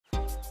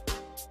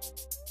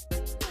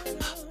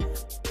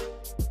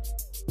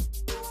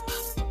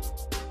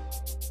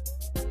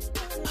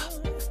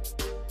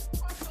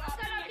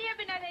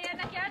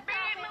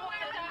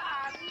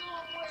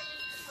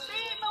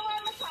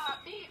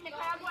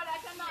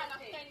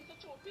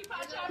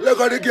Look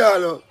at the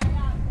girl.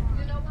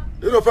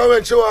 You know, for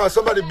when she wants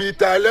somebody beat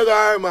her, look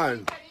at her,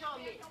 man.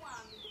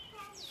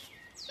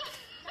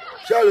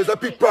 She always a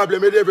big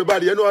problem with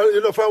everybody. You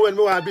know for when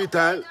we want to beat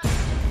her.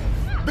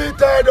 Beat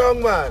her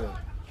down, man.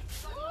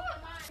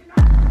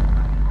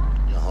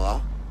 Yeah,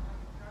 hello?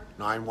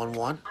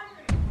 911?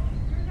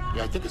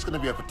 Yeah, I think it's going to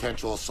be a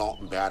potential assault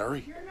and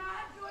battery.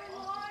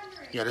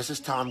 Yeah, this is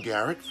Tom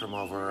Garrett from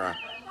over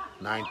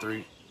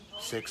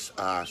 936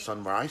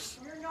 Sunrise.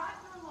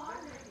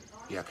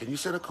 Yeah, can you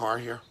send a car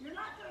here?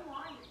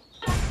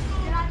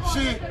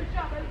 She,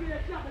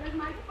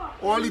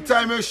 only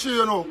time she,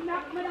 you know,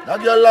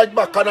 that girl like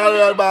back and all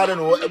that bad, you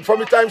know. From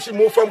the time she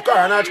moved from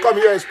car and she come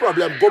here, it's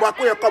problem. Go back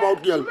when you come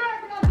out, girl.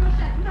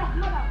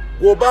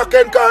 Go back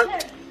and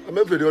can't. I'm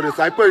a video this.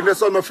 I put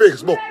this on my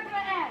Facebook.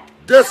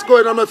 This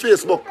going on my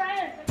Facebook.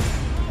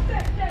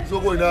 So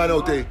going on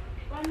out there.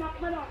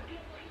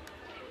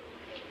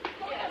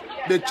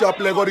 Big chop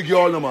leg of the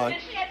girl, no man.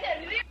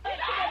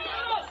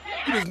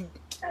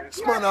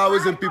 This man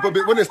always in people,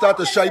 when they start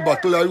to shy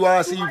battle, you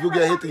want to see if you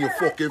get hit in your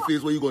fucking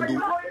face, what you going to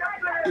do?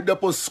 If they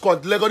put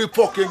squat leg of the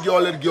fucking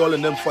girl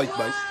and them fight,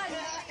 man.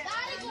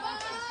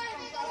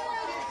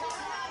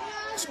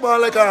 This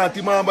man like an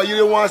auntie, man, but you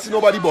don't want to see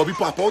nobody Bobby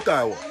pop out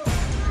there.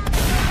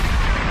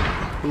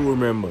 Do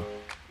remember,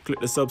 click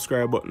the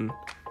subscribe button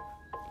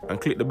and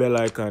click the bell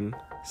icon.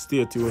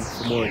 Stay tuned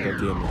for more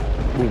entertainment.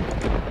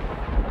 Boom.